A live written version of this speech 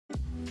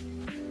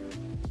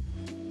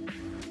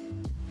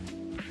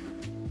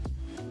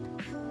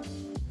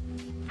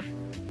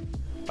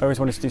I always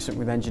wanted to do something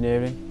with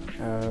engineering.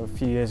 A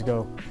few years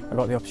ago I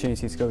got the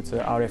opportunity to go to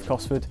RAF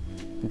Cosford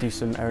and do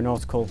some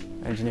aeronautical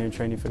engineering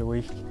training for the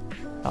week.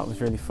 That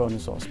was really fun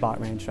and sort of sparked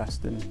my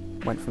interest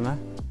and went from there.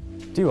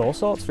 Do all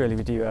sorts really.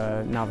 We do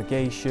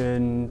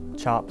navigation,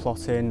 chart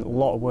plotting, a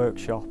lot of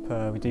workshop.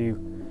 We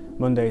do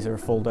Mondays are a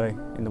full day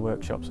in the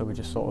workshop, so we're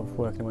just sort of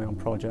working away on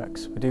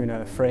projects. We're doing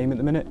a frame at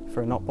the minute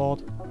for a knot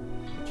board,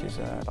 which is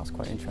that's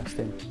quite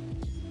interesting.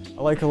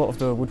 I like a lot of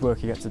the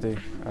woodwork you get to do.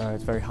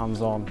 It's very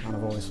hands-on, and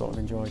I've always sort of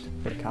enjoyed a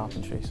bit of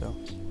carpentry, so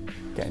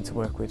getting to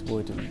work with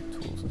wood and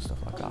tools and stuff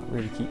like that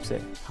really keeps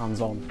it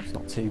hands-on. It's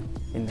not too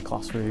in the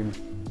classroom,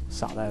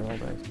 sat there all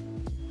day.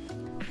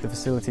 The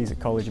facilities at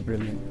college are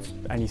brilliant. It's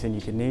anything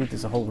you can need.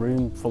 There's a whole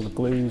room full of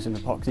glues and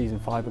epoxies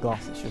and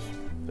fiberglass. It's just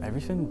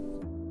everything.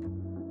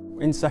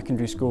 In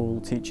secondary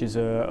school, teachers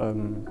are,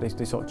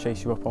 they sort of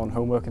chase you up on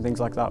homework and things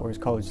like that, whereas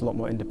college is a lot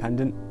more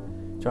independent,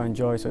 which I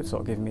enjoy, so it's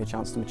sort of giving me a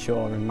chance to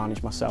mature and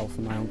manage myself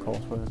and my own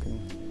coursework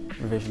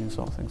and revision and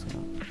sort of things like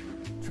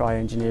that. Try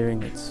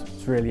engineering, it's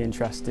really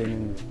interesting,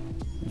 and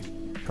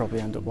you probably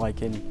end up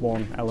liking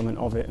one element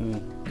of it,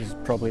 and there's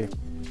probably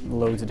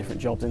loads of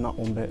different jobs in that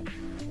one bit.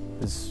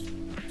 There's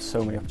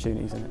so many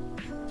opportunities in it.